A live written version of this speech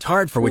worked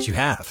hard for what you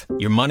have.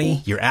 Your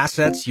money, your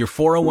assets, your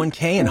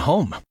 401k, and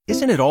home.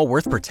 Isn't it all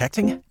worth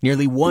protecting?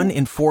 Nearly 1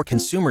 in 4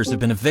 consumers have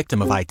been a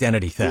victim of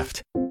identity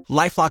theft.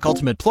 LifeLock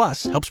Ultimate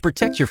Plus helps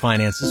protect your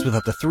finances with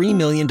up to $3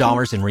 million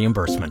in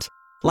reimbursement.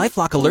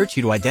 LifeLock alerts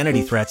you to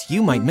identity threats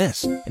you might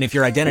miss. And if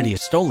your identity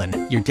is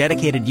stolen, your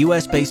dedicated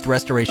U.S.-based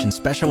restoration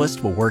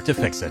specialist will work to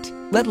fix it.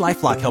 Let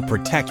LifeLock help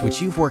protect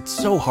what you've worked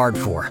so hard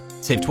for.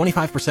 Save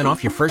 25%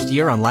 off your first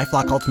year on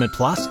LifeLock Ultimate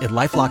Plus at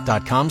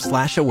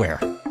LifeLock.com/aware.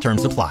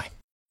 Terms apply.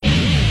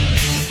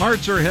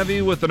 Hearts are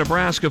heavy with the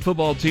Nebraska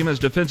football team as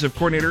defensive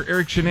coordinator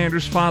Eric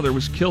Shenander's father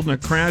was killed in a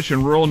crash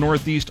in rural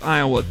northeast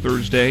Iowa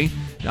Thursday.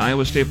 The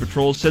Iowa State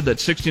Patrol said that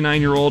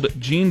 69-year-old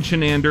Gene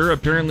Shenander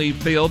apparently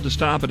failed to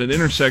stop at an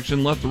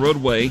intersection, left the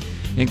roadway,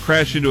 and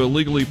crashed into a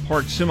legally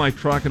parked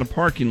semi-truck in a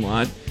parking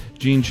lot.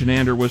 Gene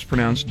Shenander was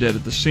pronounced dead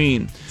at the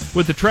scene.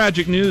 With the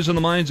tragic news on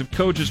the minds of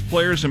coaches,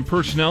 players, and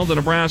personnel, the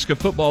Nebraska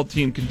football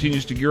team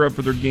continues to gear up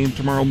for their game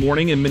tomorrow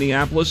morning in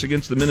Minneapolis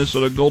against the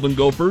Minnesota Golden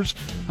Gophers.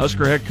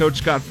 Husker head coach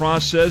Scott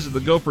Frost says that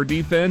the Gopher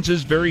defense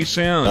is very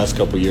sound. Last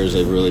couple of years,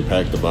 they've really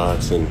packed the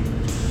box and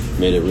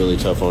made it really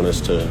tough on us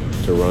to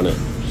run it.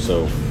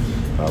 So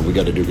we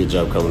got to do a good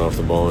job coming off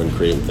the ball and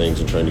creating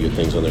things and trying to get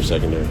things on their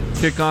secondary.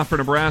 Kickoff for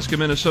Nebraska,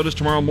 Minnesota's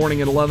tomorrow morning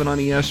at 11 on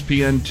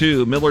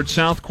ESPN2. Millard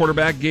South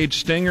quarterback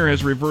Gage Stenger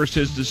has reversed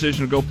his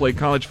decision to go play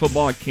college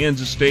football at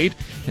Kansas State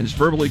and is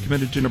verbally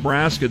committed to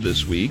Nebraska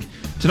this week.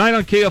 Tonight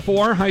on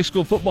KFOR, high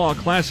school football,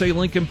 Class A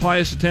Lincoln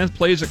Pius X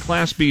plays at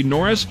Class B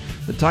Norris.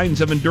 The Titans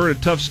have endured a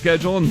tough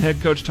schedule, and head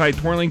coach Ty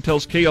Twirling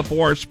tells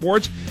KFOR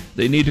Sports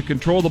they need to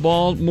control the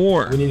ball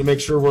more. We need to make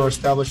sure we're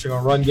establishing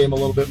our run game a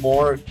little bit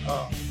more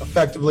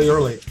effectively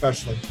early,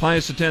 especially.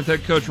 Pius X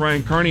head coach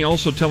Ryan Carney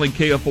also telling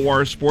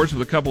KFOR Sports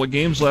with a couple of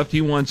games left,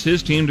 he wants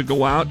his team to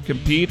go out,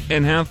 compete,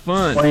 and have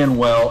fun. Playing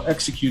well,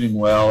 executing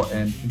well,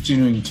 and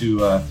continuing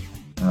to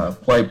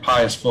play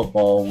Pius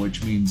football,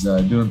 which means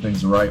doing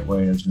things the right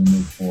way as we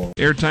move forward.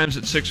 Airtime's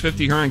at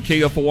 6:50 here on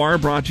KFOR,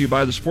 brought to you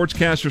by the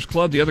Sportscasters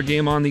Club. The other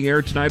game on the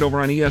air tonight over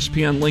on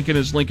ESPN Lincoln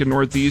is Lincoln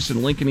Northeast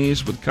and Lincoln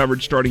East, with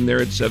coverage starting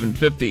there at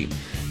 7:50.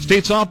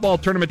 State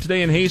softball tournament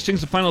today in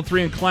Hastings. The final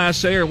 3 in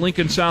Class A are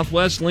Lincoln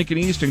Southwest, Lincoln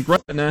East, and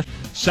Gretna.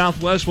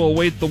 Southwest will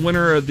await the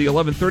winner of the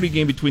 11:30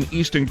 game between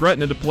East and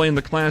Gretna to play in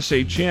the Class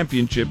A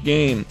championship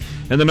game.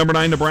 And the number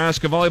 9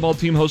 Nebraska volleyball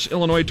team hosts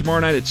Illinois tomorrow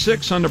night at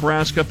 6 on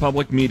Nebraska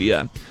Public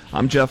Media.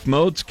 I'm Jeff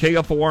Moats,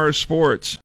 KFOR Sports.